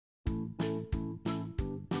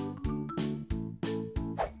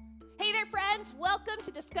Welcome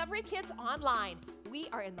to Discovery Kids Online. We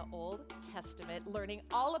are in the Old Testament learning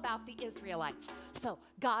all about the Israelites. So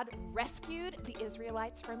God rescued the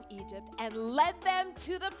Israelites from Egypt and led them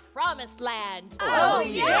to the Promised Land. Oh,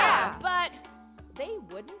 yeah! But they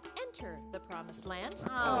wouldn't enter the Promised Land.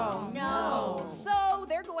 Oh, no. So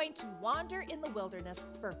they're going to wander in the wilderness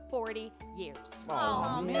for 40 years.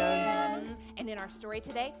 Oh, man. And in our story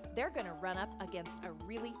today, they're going to run up against a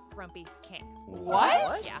really grumpy king.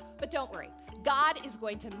 What? Yeah, but don't worry. God is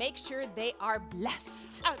going to make sure they are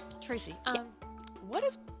blessed. Tracy, Yeah. what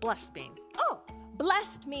does blessed mean? Oh,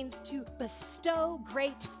 blessed means to bestow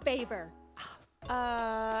great favor.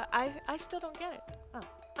 I still don't get it. Oh,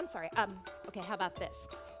 I'm sorry. Okay, how about this?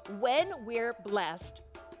 When we're blessed,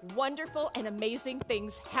 wonderful and amazing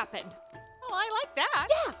things happen. Oh, I like that.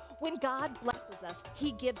 Yeah, when God blesses us,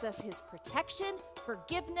 He gives us His protection,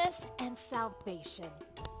 forgiveness, and salvation.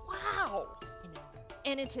 Wow. You know.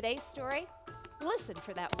 And in today's story, listen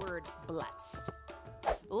for that word blessed.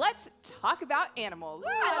 Let's talk about animals.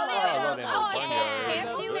 I love animals. animals.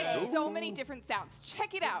 Cats do make so many different sounds.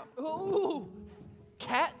 Check it out. Ooh.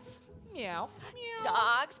 Cats meow.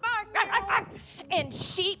 Dogs bark. And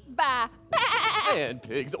sheep baa. And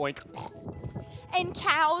pigs oink. And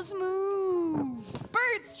cows moo.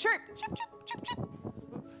 Birds chirp. Chip, chip, chip, chip.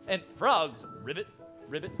 And frogs ribbit,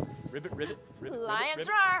 ribbit, ribbit, ribbit, ribbit. Lions ribbit,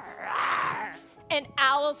 roar. And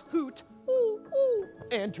owls hoot. Ooh, ooh.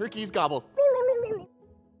 And turkeys gobble.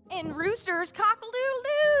 And roosters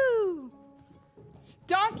cockle-doodle-doo.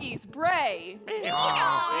 Donkeys bray.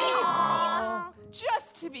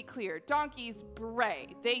 Just to be clear, donkeys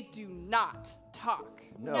bray. They do not talk.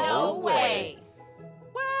 No way.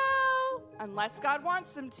 Well, unless God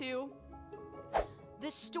wants them to.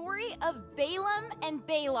 The story of Balaam and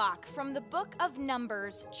Balak from the book of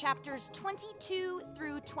Numbers, chapters 22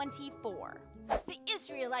 through 24. The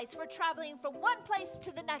Israelites were traveling from one place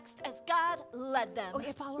to the next as God led them. Oh,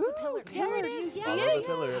 yeah, follow the pillar. Pillar, do you see Follow it? the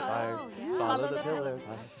pillar of fire. yeah. Follow the pillar of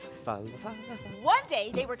fire. Follow the fire. One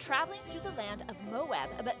day they were traveling through the land of Moab,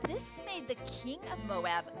 but this made the king of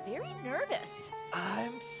Moab very nervous.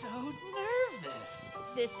 I'm so nervous.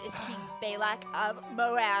 This is King Balak of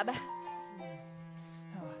Moab.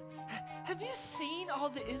 Have you seen all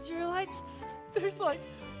the Israelites? There's like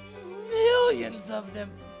millions of them,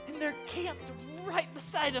 and they're camped right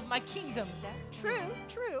beside of my kingdom. True.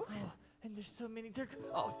 Oh, and there's so many.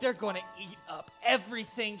 They're going to eat up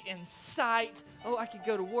everything in sight. Oh, I could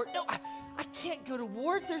go to war. No, I can't go to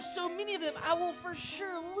war. There's so many of them. I will for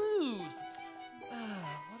sure lose.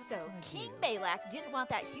 So King Balak didn't want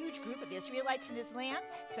that huge group of Israelites in his land,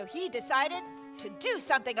 so he decided to do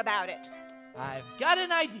something about it. I've got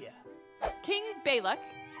an idea. King Balak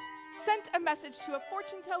sent a message to a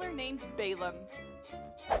fortune teller named Balaam.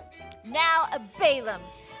 Now, Balaam,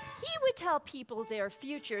 he would tell people their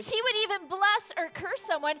futures. He would even bless or curse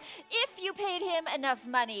someone if you paid him enough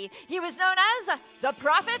money. He was known as the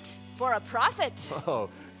prophet for a profit. Oh,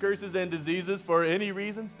 curses and diseases for any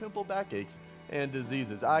reasons, pimple backaches and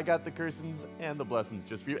diseases. I got the cursings and the blessings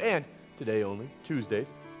just for you. And today only,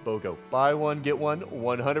 Tuesdays, BOGO. Buy one, get one,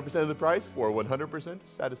 100% of the price for 100%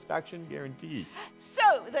 satisfaction guarantee.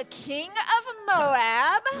 So the king of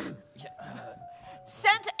Moab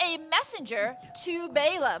sent a messenger to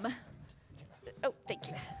Balaam. Oh, thank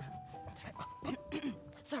you.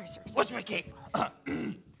 Sorry. What's my king?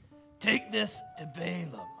 Take this to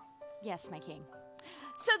Balaam. Yes, my king.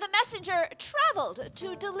 So the messenger traveled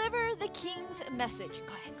to deliver the king's message.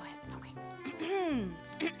 Go ahead. Okay.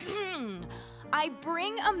 I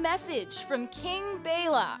bring a message from King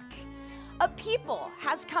Balak. A people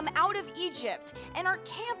has come out of Egypt and are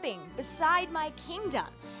camping beside my kingdom.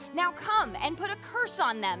 Now come and put a curse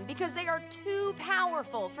on them because they are too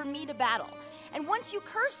powerful for me to battle. And once you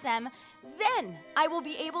curse them, then I will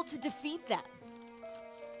be able to defeat them.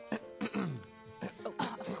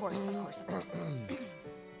 Of course.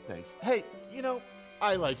 Thanks. Hey, you know,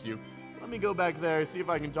 I like you. Let me go back there, see if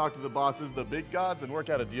I can talk to the bosses, the big gods, and work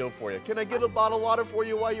out a deal for you. Can I get a bottle of water for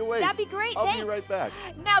you while you wait? That'd be great, I'll thanks. be right back.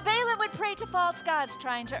 Now Balaam would pray to false gods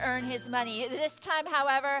trying to earn his money. This time,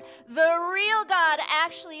 however, the real God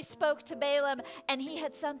actually spoke to Balaam, and he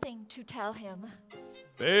had something to tell him.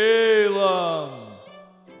 Balaam,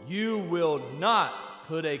 you will not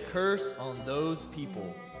put a curse on those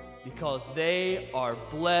people because they are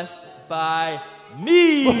blessed by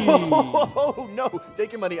me. Oh, no.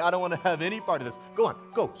 Take your money. I don't want to have any part of this. Go on.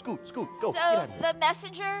 Go. Scoot. Go. So Get out of here. the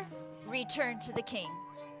messenger returned to the king.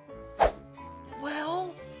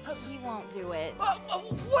 Well, He won't do it.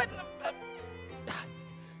 what?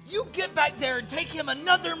 You get back there and take him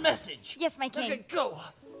another message. Yes, my king. Okay, go.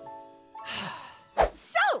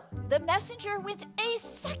 So the messenger went a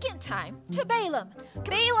second time to Balaam.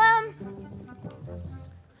 Balaam,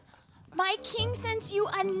 my king sends you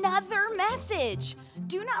another message.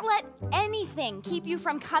 Do not let anything keep you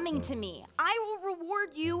from coming to me. I will reward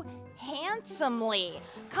you handsomely.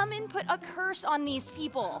 Come and put a curse on these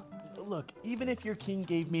people. Look, even if your king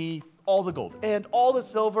gave me all the gold and all the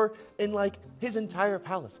silver in like his entire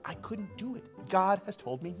palace, I couldn't do it. God has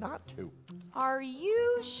told me not to. Are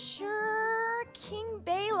you sure King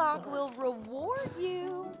Balak will reward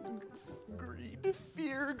you? Greed,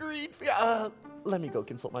 fear. Let me go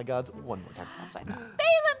consult my gods one more time. That's what I thought.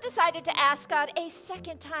 Balaam decided to ask God a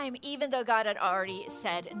second time, even though God had already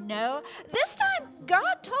said no. This time,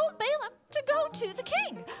 God told Balaam to go to the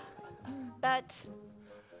king. But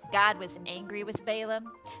God was angry with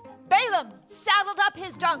Balaam. Balaam saddled up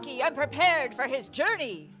his donkey and prepared for his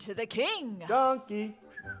journey to the king. Donkey,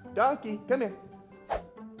 come here.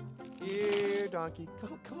 Here, donkey.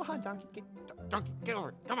 Come on, donkey. Donkey, get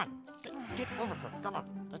over. Come on. Get over here. Come on.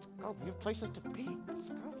 Let's go. We have places to be. Let's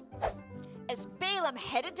go. As Balaam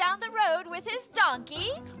headed down the road with his donkey,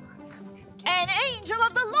 an angel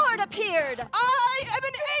of the Lord appeared. I am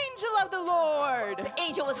an angel of the Lord. The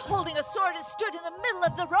angel was holding a sword and stood in the middle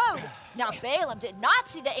of the road. Now Balaam did not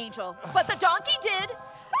see the angel, but the donkey did.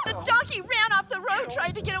 The donkey ran off the road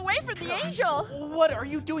trying to get away from the angel. What are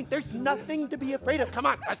you doing? There's nothing to be afraid of. Come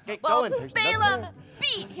on, let's get Well, going. There's Balaam nothing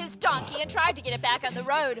beat his donkey and tried to get it back on the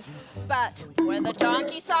road. But when the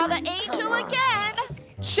donkey saw the angel again,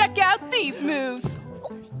 Check out these moves.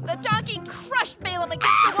 the donkey crushed Balaam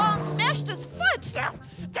against the wall and smashed his foot.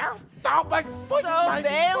 down, my foot. So my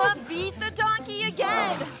Balaam foot. beat the donkey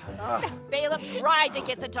again. Balaam tried to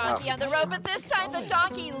get the donkey on the road, but this time the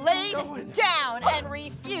donkey laid down and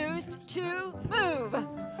refused to move.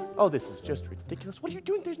 Oh, this is just ridiculous. What are you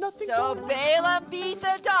doing? There's nothing So going on. Balaam beat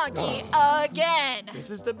the donkey again. This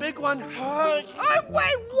is the big one. Wait,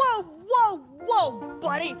 whoa,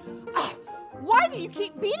 buddy. Why do you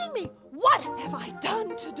keep beating me? What have I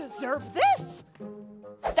done to deserve this?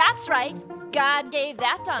 That's right. God gave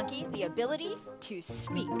that donkey the ability to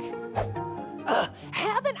speak.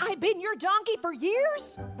 Haven't I been your donkey for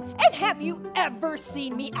years? And have you ever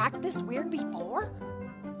seen me act this weird before?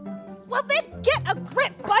 Well, then get a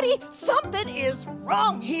grip, buddy. Something is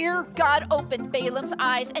wrong here. God opened Balaam's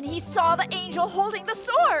eyes and he saw the angel holding the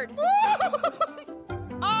sword.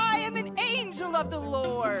 I am an angel of the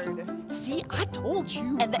Lord. See, I told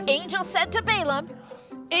you. And the angel said to Balaam,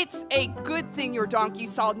 It's a good thing your donkey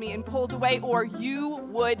sawed me and pulled away, or you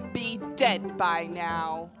would be dead by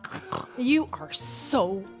now. You are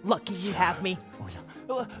so lucky you have me.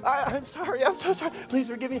 I'm sorry. I'm so sorry. Please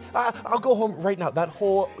forgive me. I'll go home right now. That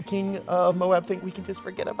whole King of Moab thing, we can just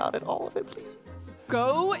forget about it, all of it, please.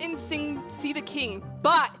 Go and see the king,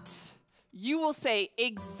 but you will say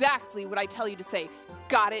exactly what I tell you to say.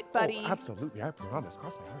 Got it, buddy? Oh, absolutely. I promise.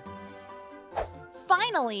 Cross my heart.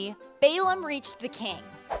 Finally, Balaam reached the king.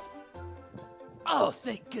 Oh,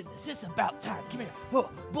 thank goodness. It's about time. Come here. Oh,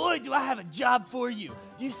 boy, do I have a job for you.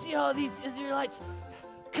 Do you see all these Israelites?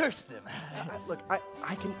 Curse them. Look, I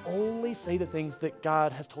can only say the things that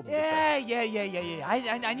God has told me to say. Yeah.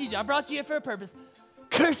 I need you. I brought you here for a purpose.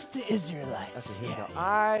 Curse the Israelites. Okay, here we go.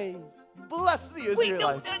 I bless the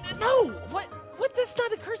Israelites. Wait, no. What? That's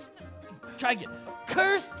not a curse. Try again.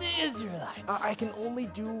 Curse the Israelites. I can only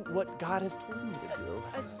do what God has told me to do.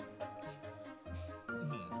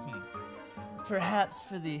 Perhaps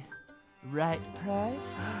for the right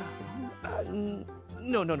price?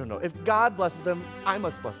 No. If God blesses them, I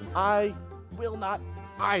must bless them. I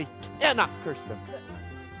cannot curse them.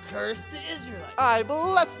 Curse the Israelites. I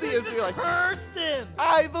bless the Israelites. Curse them.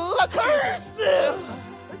 I bless Curse them.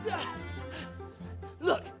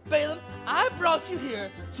 Look, Balaam, I brought you here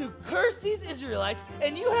to curse these Israelites,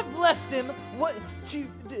 and you have blessed them 3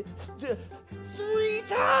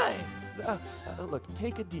 times. Look,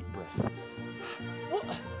 take a deep breath. Well,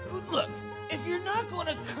 look, if you're not going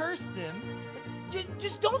to curse them,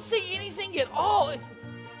 just don't say anything at all.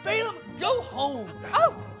 Balaam, go home.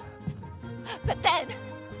 Oh! But then,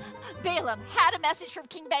 Balaam had a message from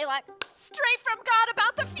King Balak straight from God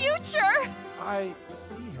about the future. I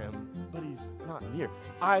see him, but he's not near.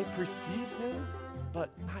 I perceive him, but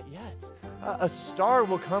not yet. A star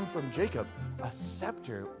will come from Jacob. A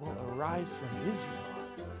scepter will arise from Israel.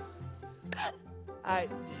 I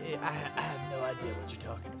have no idea what you're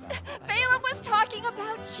talking about. Balaam was talking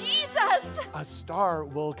about Jesus. A star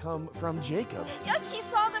will come from Jacob. Yes, he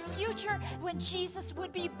saw the future when Jesus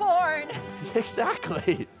would be born.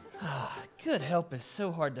 Exactly. Good help is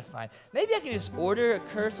so hard to find. Maybe I can just order a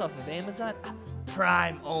curse off of Amazon?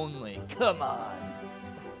 Prime only. Come on.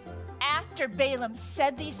 After after Balaam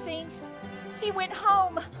said these things, he went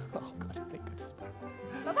home. Oh, God, thank goodness.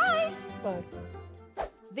 Bye-bye. Bye.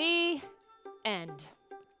 The end.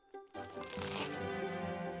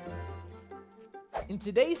 In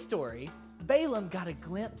today's story, Balaam got a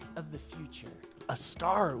glimpse of the future. A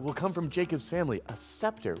star will come from Jacob's family. A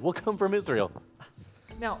scepter will come from Israel.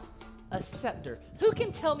 Now, a scepter. Who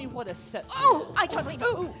can tell me what a scepter Oh, is? I totally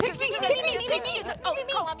know. Pick me. Oh,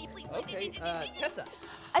 call on me, please. Okay, Tessa.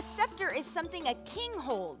 A scepter is something a king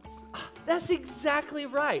holds. That's exactly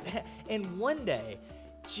right. And one day,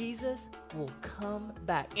 Jesus will come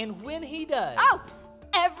back. And when he does, Oh,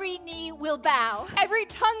 every knee will bow. Every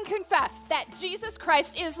tongue confess. That Jesus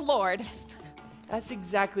Christ is Lord. that's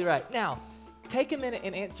exactly right. Now, take a minute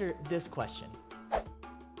and answer this question.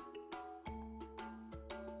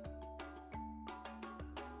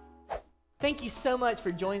 Thank you so much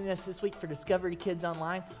for joining us this week for Discovery Kids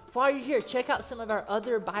Online. While you're here, check out some of our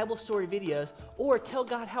other Bible story videos or tell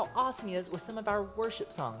God how awesome He is with some of our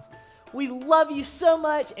worship songs. We love you so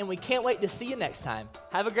much and we can't wait to see you next time.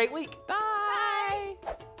 Have a great week. Bye.